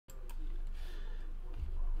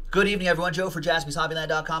Good evening, everyone. Joe for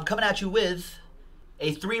JaspysHobbyland.com coming at you with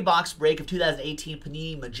a 3-box break of 2018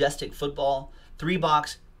 Panini Majestic Football.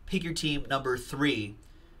 3-box, pick your team number 3.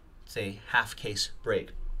 It's a half-case break.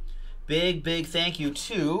 Big thank you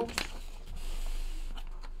to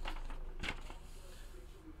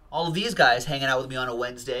all of these guys hanging out with me on a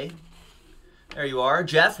Wednesday. There you are.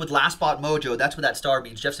 Jeff with Last Spot Mojo. That's what that star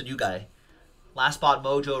means. Jeff's a new guy. Last Spot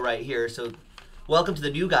Mojo right here. So welcome to the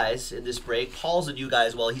new guys in this break. Paul's a new guy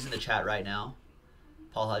as well. He's in the chat right now.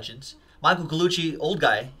 Paul Hutchins. Michael Galucci, old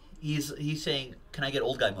guy. He's saying, can I get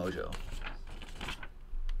old guy Mojo?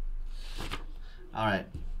 All right.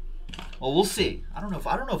 Well, we'll see. I don't know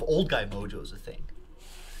if old guy Mojo is a thing.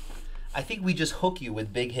 I think we just hook you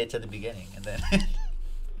with big hits at the beginning, and then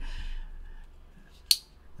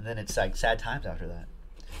and then it's like sad times after that.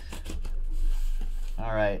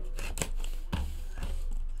 All right.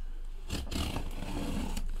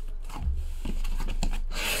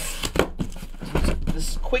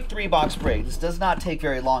 This quick 3-box break. This does not take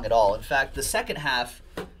very long at all. In fact, the second half,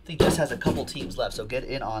 I think, just has a couple teams left, so get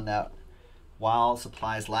in on that while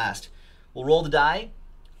supplies last. We'll roll the die.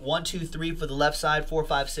 1, 2, 3 for the left side, 4,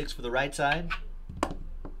 5, 6 for the right side.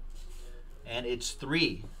 And it's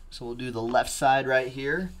 3. So we'll do the left side right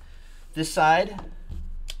here. This side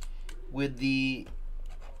with the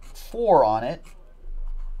 4 on it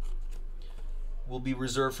will be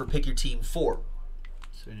reserved for pick your team 4.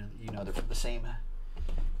 So you know they're from the same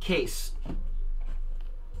case.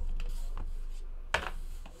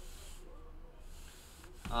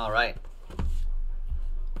 All right.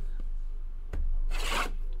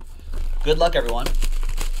 Good luck, everyone.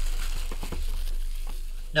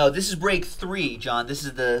 No, this is break 3, John. This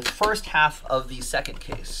is the first half of the second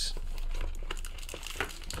case.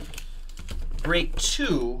 Break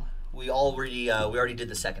 2, we already did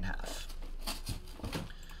the second half.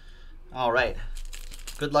 All right.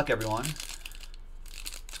 Good luck, everyone.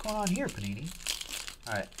 What's going on here, Panini?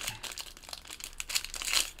 All right.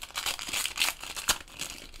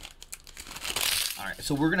 All right,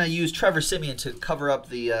 so we're gonna use Trevor Siemian to cover up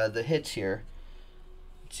the hits here.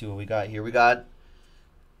 Let's see what we got here. We got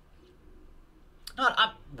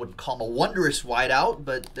I wouldn't call him a wondrous wideout,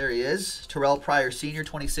 but there he is. Terrell Pryor Sr.,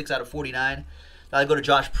 26 out of 49. That'll go to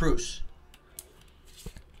Josh Pruce.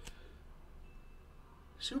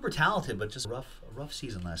 Super talented, but just a rough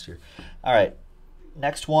season last year. All right,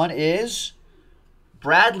 next one is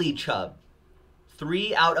Bradley Chubb,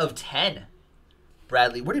 3 out of 10.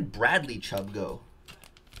 Bradley, where did Bradley Chubb go?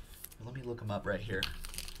 Let me look him up right here.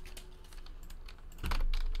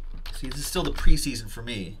 See, this is still the preseason for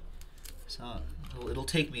me, so it'll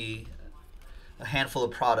take me a handful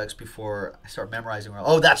of products before I start memorizing.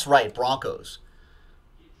 Oh, that's right, Broncos.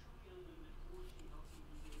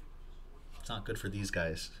 It's not good for these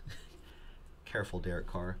guys. Careful, Derek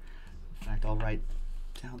Carr. In fact, I'll write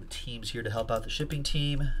down the teams here to help out the shipping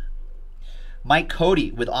team. Mike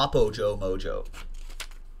Cody with Oppo Joe Mojo.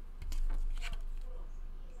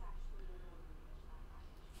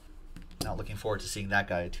 Not looking forward to seeing that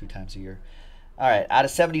guy 2 times a year. All right, out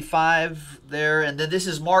of 75 there. And then this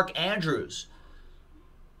is Mark Andrews.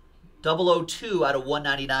 002 out of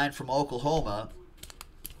 199 from Oklahoma.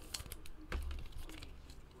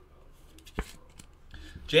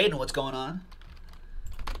 Jaden, what's going on?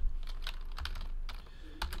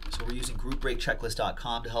 So we're using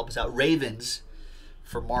groupbreakchecklist.com to help us out. Ravens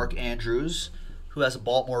for Mark Andrews, who has a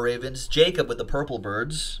Baltimore Ravens. Jacob with the Purple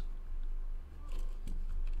Birds.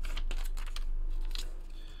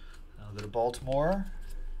 I'll go to Baltimore.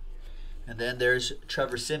 And then there's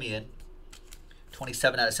Trevor Siemian,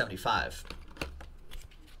 27 out of 75.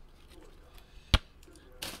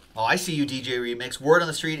 Oh, I see you, DJ Remix. Word on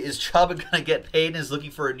the street is Chubb going to get paid and is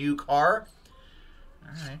looking for a new car.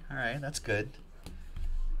 All right, that's good.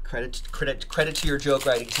 Credit to your joke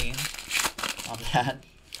writing team on that.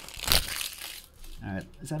 All right,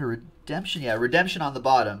 is that a redemption? Yeah, redemption on the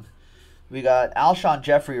bottom. We got Alshon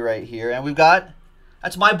Jeffrey right here, and we've got,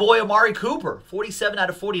 that's my boy Amari Cooper, 47 out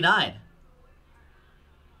of 49.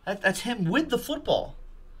 That's him with the football,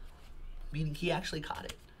 meaning he actually caught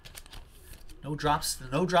it. No drops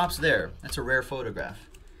there. That's a rare photograph.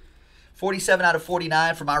 47 out of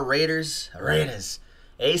 49 from our Raiders.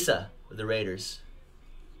 Asa with the Raiders.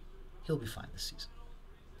 He'll be fine this season.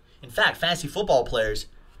 In fact, fantasy football players,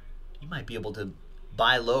 you might be able to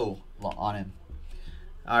buy low on him.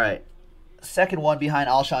 All right. Second one behind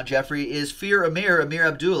Alshon Jeffrey is Amir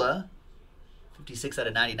Abdullah. 56 out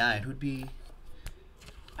of 99.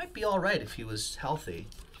 Might be all right if he was healthy.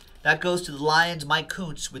 That goes to the Lions, Mike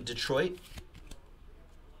Kuntz with Detroit.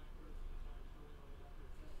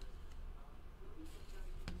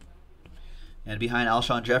 And behind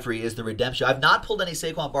Alshon Jeffrey is the redemption. I've not pulled any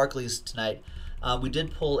Saquon Barkley's tonight. We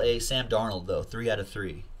did pull a Sam Darnold, though, 3 out of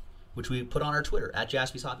 3, which we put on our Twitter, at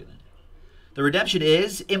Jaspys Hockeyman. The redemption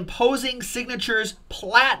is Imposing Signatures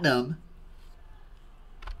Platinum.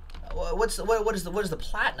 What is the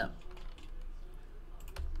platinum?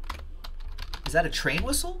 Is that a train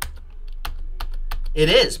whistle? It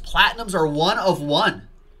is. Platinums are 1 of 1.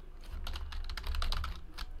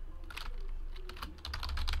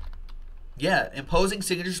 Yeah, Imposing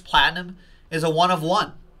Signatures Platinum is a 1 of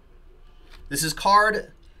 1. This is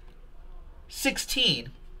card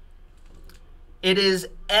 16. It is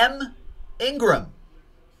M. Ingram.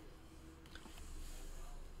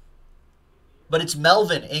 But it's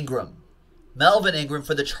Melvin Ingram. Melvin Ingram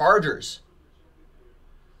for the Chargers.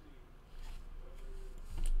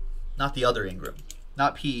 Not the other Ingram.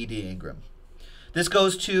 Not PED Ingram. This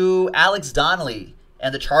goes to Alex Donnelly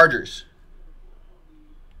and the Chargers.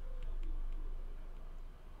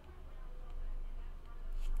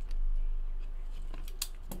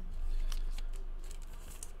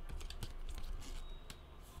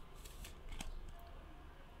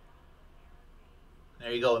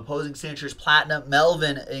 There you go. Imposing Signatures Platinum,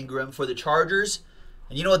 Melvin Ingram for the Chargers.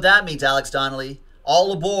 And you know what that means, Alex Donnelly.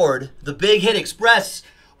 All aboard the Big Hit Express.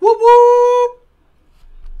 Whoop, whoop.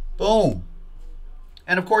 Boom.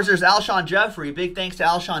 And, of course, there's Alshon Jeffrey. Big thanks to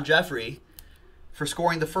Alshon Jeffrey for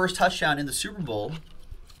scoring the first touchdown in the Super Bowl,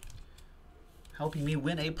 helping me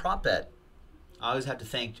win a prop bet. I always have to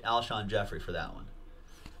thank Alshon Jeffrey for that one.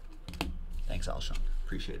 Thanks, Alshon.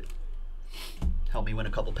 Appreciate it. Helped me win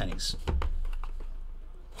a couple pennies.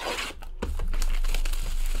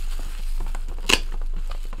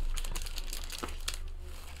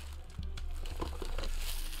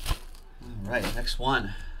 All right, next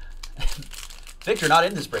one. Victor, not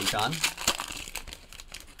in this break, Sean.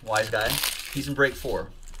 Wise guy. He's in break 4.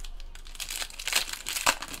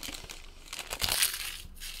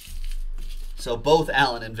 So both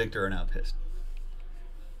Alan and Victor are now pissed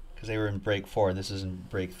because they were in break 4 and this is in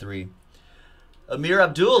break 3. Amir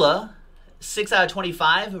Abdullah, 6 out of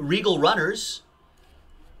 25. Regal Runners.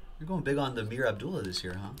 You're going big on the Amir Abdullah this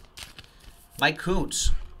year, huh? Mike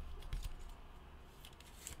Kuntz.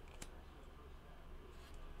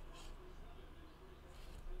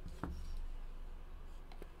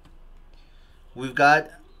 We've got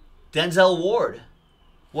Denzel Ward,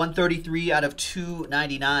 133 out of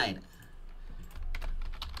 299.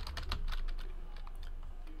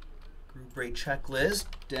 Group rate checklist.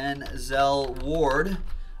 Denzel Ward.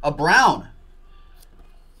 A Brown.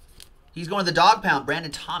 He's going to the dog pound.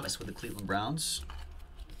 Brandon Thomas with the Cleveland Browns.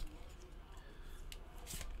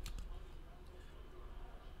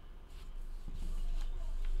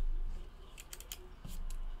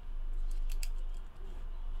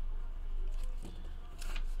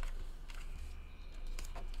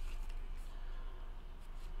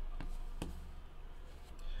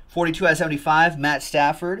 .42 out of 75, Matt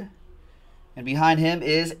Stafford. And behind him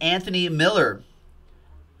is Anthony Miller.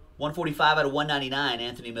 145 out of 199,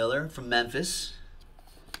 Anthony Miller from Memphis.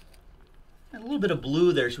 And a little bit of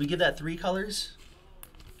blue there. Should we give that 3 colors?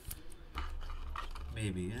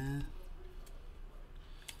 Maybe,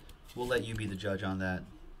 We'll let you be the judge on that.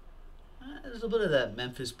 There's a little bit of that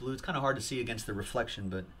Memphis blue. It's kind of hard to see against the reflection,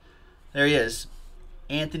 but there he is.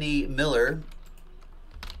 Anthony Miller.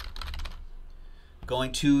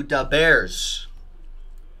 Going to the Bears.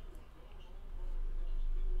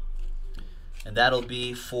 And that'll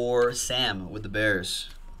be for Sam with the Bears.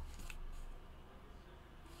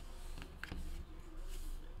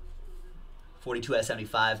 .42 out of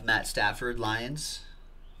 75, Matt Stafford, Lions.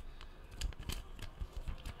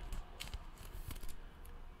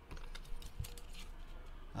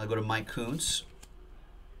 I'll go to Mike Kuntz.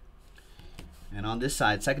 And on this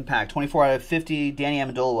side, second pack, 24 out of 50, Danny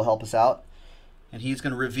Amendola will help us out. And he's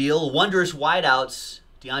going to reveal wondrous wideouts.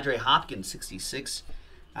 DeAndre Hopkins, 66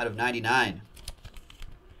 out of 99.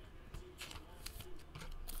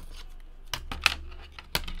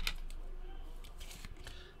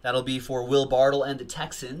 That'll be for Will Bartle and the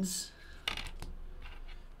Texans.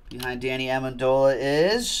 Behind Danny Amendola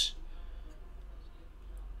is,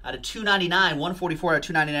 out of 299, 144 out of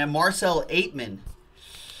 299, Marcel Aitman.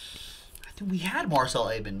 I think we had Marcel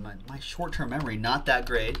Aitman. My short-term memory, not that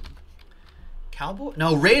great. Cowboy?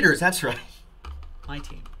 No, Raiders, that's right. My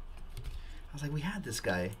team. I was like, we had this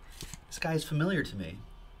guy. This guy is familiar to me.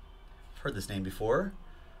 I've heard this name before.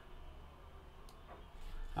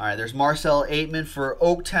 All right, there's Marcel Aitman for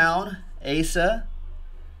Oaktown, Asa.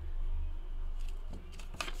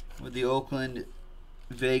 With the Oakland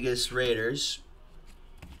Vegas Raiders.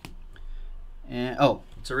 And, oh,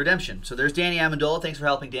 it's a redemption. So there's Danny Amendola. Thanks for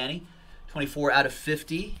helping, Danny. 24 out of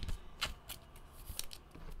 50.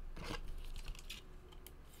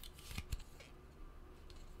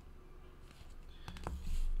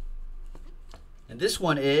 And this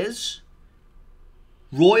one is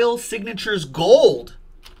Royal Signatures Gold.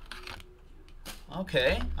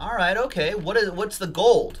 Okay, all right, okay. What's the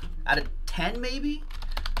gold? Out of 10 maybe?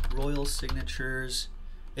 Royal Signatures.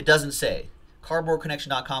 It doesn't say.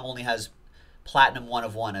 CardboardConnection.com only has Platinum 1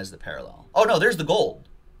 of 1 as the parallel. Oh, no, there's the gold.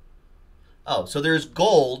 Oh, so there's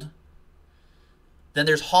gold, then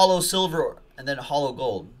there's hollow silver, and then hollow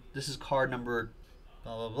gold. This is card number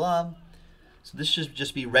blah, blah, blah. So this should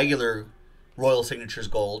just be regular Royal Signatures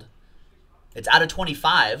Gold. It's out of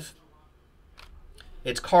 25.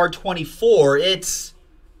 It's card 24. It's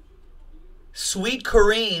Sweet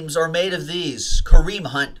Kareems are made of these. Kareem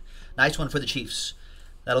Hunt. Nice one for the Chiefs.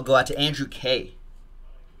 That'll go out to Andrew K.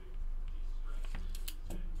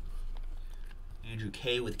 Andrew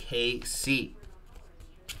K with KC.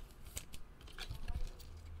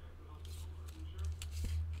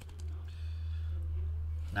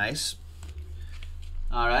 Nice.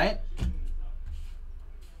 All right.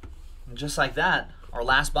 And just like that, our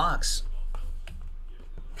last box.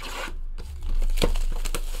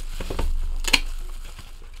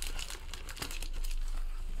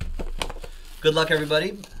 Good luck,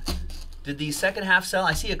 everybody. Did the second half sell?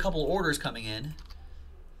 I see a couple orders coming in.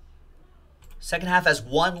 Second half has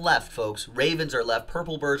one left, folks. Ravens are left.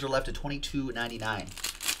 Purple Birds are left at $22.99.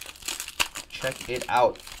 Check it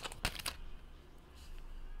out.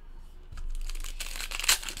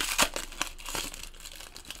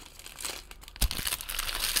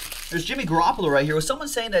 There's Jimmy Garoppolo right here. Was someone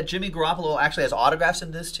saying that Jimmy Garoppolo actually has autographs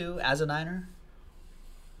in this too, as a Niner?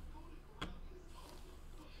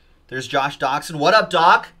 There's Josh Doxson. What up,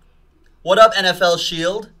 Doc? What up, NFL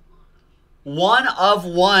Shield? 1 of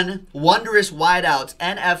 1 wondrous wideouts,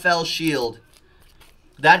 NFL Shield.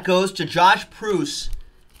 That goes to Josh Pruce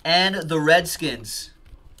and the Redskins.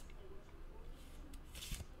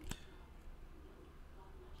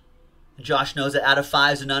 Josh knows that out of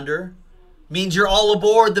 5s and under means you're all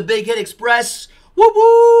aboard the Big Hit Express. Whoop,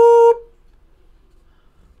 whoop.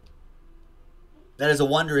 That is a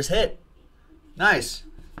wondrous hit. Nice.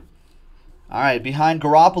 All right, behind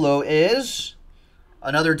Garoppolo is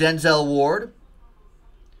another Denzel Ward.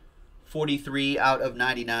 43 out of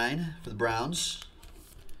 99 for the Browns.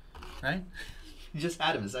 Right? You just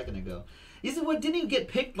had him a second ago. Didn't he get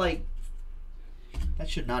picked like... That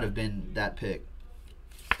should not have been that pick.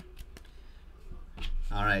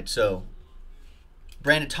 All right, so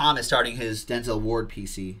Brandon Thomas starting his Denzel Ward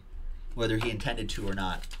PC, whether he intended to or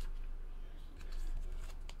not.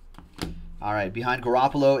 All right, behind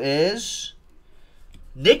Garoppolo is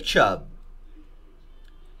Nick Chubb.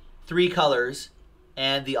 3 colors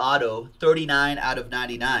and the auto, 39 out of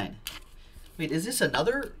 99. Wait, is this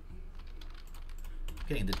another?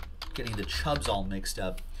 Getting the Chubbs all mixed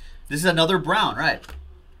up. This is another Brown, right?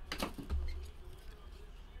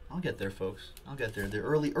 I'll get there, folks. I'll get there. The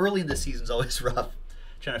early in the season's always rough.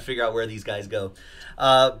 Trying to figure out where these guys go.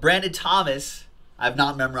 Brandon Thomas, I've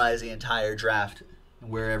not memorized the entire draft and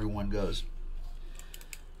where everyone goes.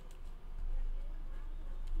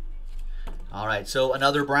 All right, so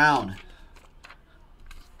another Brown.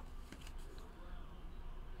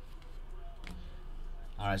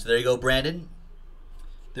 All right, so there you go, Brandon.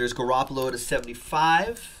 There's Garoppolo at a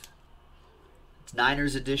 75. It's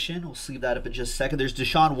Niners edition. We'll sleeve that up in just a second. There's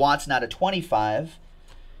Deshaun Watson out of 25.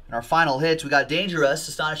 And our final hits, we got Dangerous,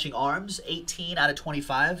 Astonishing Arms, 18 out of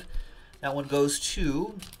 25. That one goes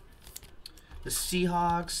to the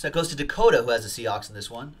Seahawks. That goes to Dakota, who has the Seahawks in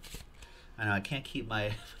this one. I know I can't keep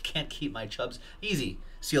my Chubbs easy.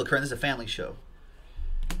 Steel Current, this is a family show.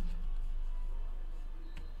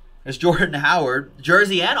 There's Jordan Howard,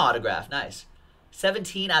 jersey and autograph, nice.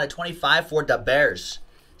 17 out of 25 for the Bears.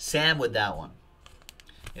 Sam with that one.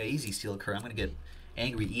 Yeah, easy, Steel Current. I'm gonna get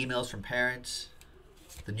angry emails from parents.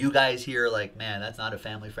 The new guys here are like, man, that's not a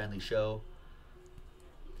family-friendly show.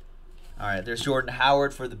 All right, there's Jordan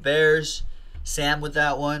Howard for the Bears. Sam with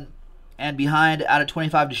that one. And behind, out of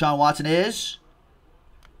 25, Deshaun Watson is...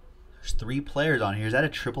 There's 3 players on here. Is that a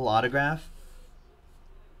triple autograph?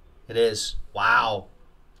 It is. Wow.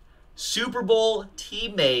 Super Bowl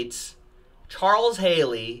teammates, Charles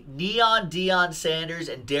Haley, Neon Deion Sanders,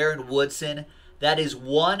 and Darren Woodson. That is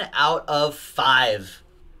 1 out of 5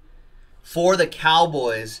 for the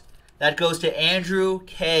Cowboys. That goes to Andrew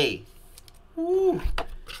K. Woo.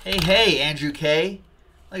 Hey, Andrew K.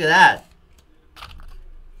 Look at that.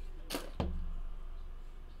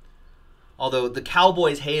 Although the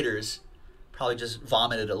Cowboys haters probably just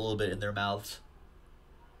vomited a little bit in their mouths.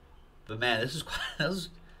 But man, this is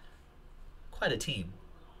quite a team.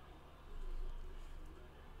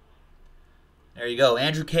 There you go.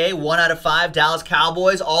 Andrew K, 1 out of 5. Dallas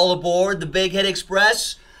Cowboys, all aboard the Big Hit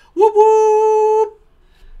Express. Whoop, whoop.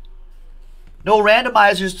 No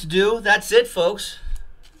randomizers to do. That's it, folks.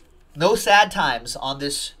 No sad times on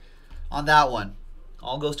that one.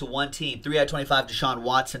 All goes to one team. 3 out of 25, Deshaun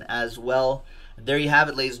Watson as well. And there you have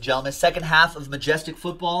it, ladies and gentlemen. Second half of Majestic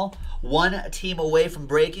Football. One team away from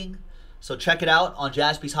breaking. So check it out on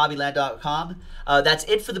JaspysHobbyland.com. That's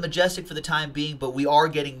it for the Majestic for the time being, but we are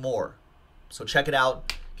getting more. So check it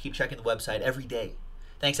out. Keep checking the website every day.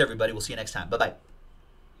 Thanks, everybody. We'll see you next time. Bye-bye.